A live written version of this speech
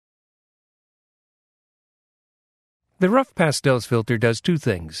The Rough Pastels filter does two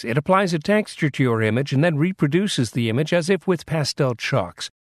things. It applies a texture to your image and then reproduces the image as if with pastel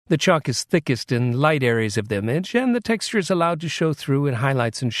chalks. The chalk is thickest in light areas of the image, and the texture is allowed to show through in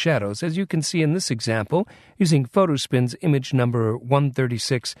highlights and shadows, as you can see in this example, using Photospin's image number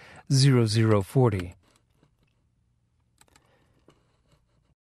 1360040.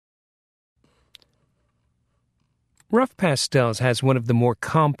 Rough Pastels has one of the more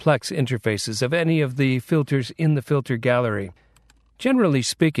complex interfaces of any of the filters in the filter gallery. Generally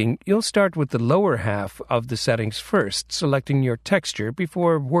speaking, you'll start with the lower half of the settings first, selecting your texture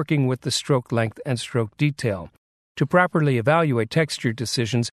before working with the stroke length and stroke detail. To properly evaluate texture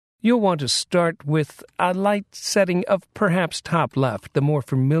decisions, you'll want to start with a light setting of perhaps top left, the more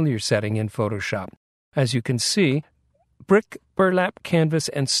familiar setting in Photoshop. As you can see, brick, burlap, canvas,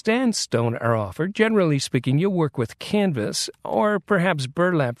 and sandstone are offered. Generally speaking, you'll work with canvas or perhaps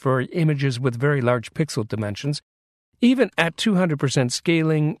burlap for images with very large pixel dimensions. Even at 200%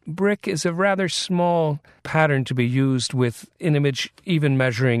 scaling, brick is a rather small pattern to be used with an image even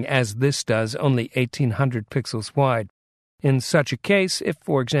measuring, as this does, only 1800 pixels wide. In such a case, if,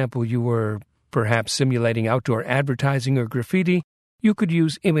 for example, you were perhaps simulating outdoor advertising or graffiti, you could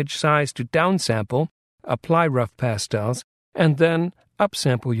use image size to downsample, apply Rough Pastels, and then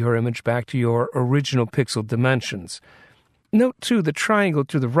upsample your image back to your original pixel dimensions. Note, too, the triangle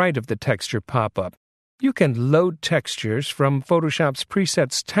to the right of the texture pop-up. You can load textures from Photoshop's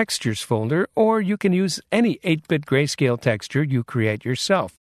Presets Textures folder, or you can use any 8-bit grayscale texture you create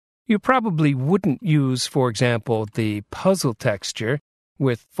yourself. You probably wouldn't use, for example, the puzzle texture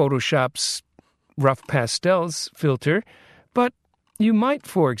with Photoshop's Rough Pastels filter, but you might,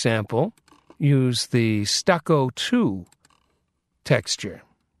 for example, use the Stucco 2 texture.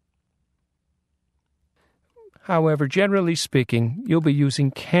 However, generally speaking, you'll be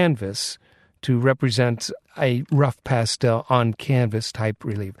using canvas to represent a rough pastel on canvas type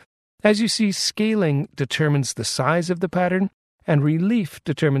relief. As you see, scaling determines the size of the pattern, and relief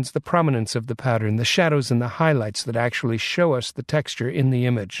determines the prominence of the pattern, the shadows and the highlights that actually show us the texture in the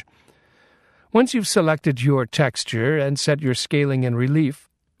image. Once you've selected your texture and set your scaling and relief,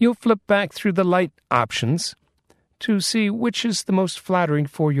 you'll flip back through the light options to see which is the most flattering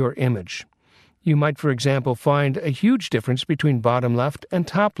for your image. You might, for example, find a huge difference between bottom left and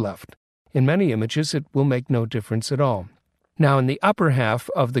top left. In many images, it will make no difference at all. Now, in the upper half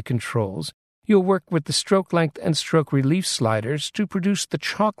of the controls, you'll work with the stroke length and stroke relief sliders to produce the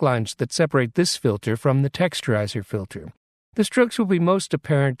chalk lines that separate this filter from the texturizer filter. The strokes will be most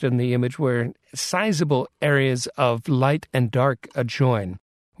apparent in the image where sizable areas of light and dark adjoin,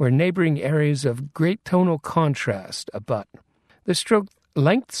 where neighboring areas of great tonal contrast abut. The stroke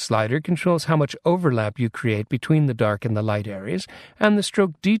length slider controls how much overlap you create between the dark and the light areas, and the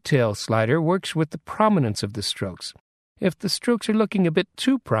stroke detail slider works with the prominence of the strokes. If the strokes are looking a bit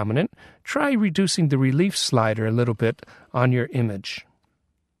too prominent, try reducing the relief slider a little bit on your image.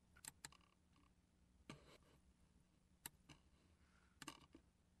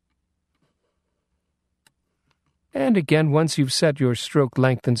 And again, once you've set your stroke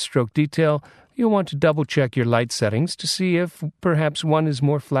length and stroke detail, you'll want to double-check your light settings to see if perhaps one is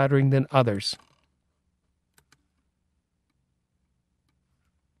more flattering than others.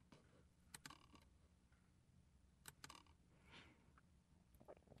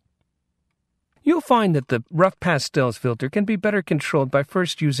 You'll find that the Rough Pastels filter can be better controlled by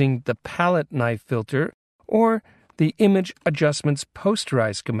first using the palette knife filter or the Image Adjustments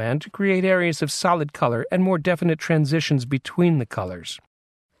Posterize command to create areas of solid color and more definite transitions between the colors.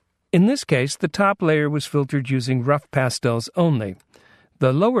 In this case, the top layer was filtered using Rough Pastels only.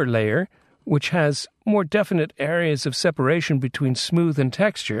 The lower layer, which has more definite areas of separation between smooth and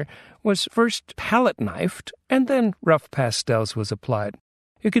texture, was first palette knifed and then Rough Pastels was applied.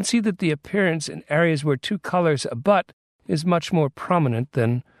 You can see that the appearance in areas where two colors abut is much more prominent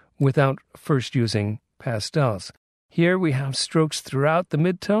than without first using pastels. Here we have strokes throughout the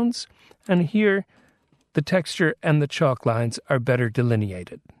midtones, and here the texture and the chalk lines are better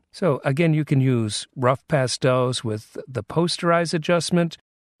delineated. So again, you can use Rough Pastels with the posterize adjustment,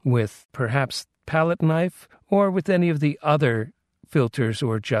 with perhaps palette knife, or with any of the other filters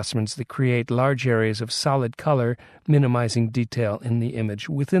or adjustments that create large areas of solid color, minimizing detail in the image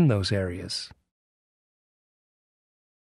within those areas.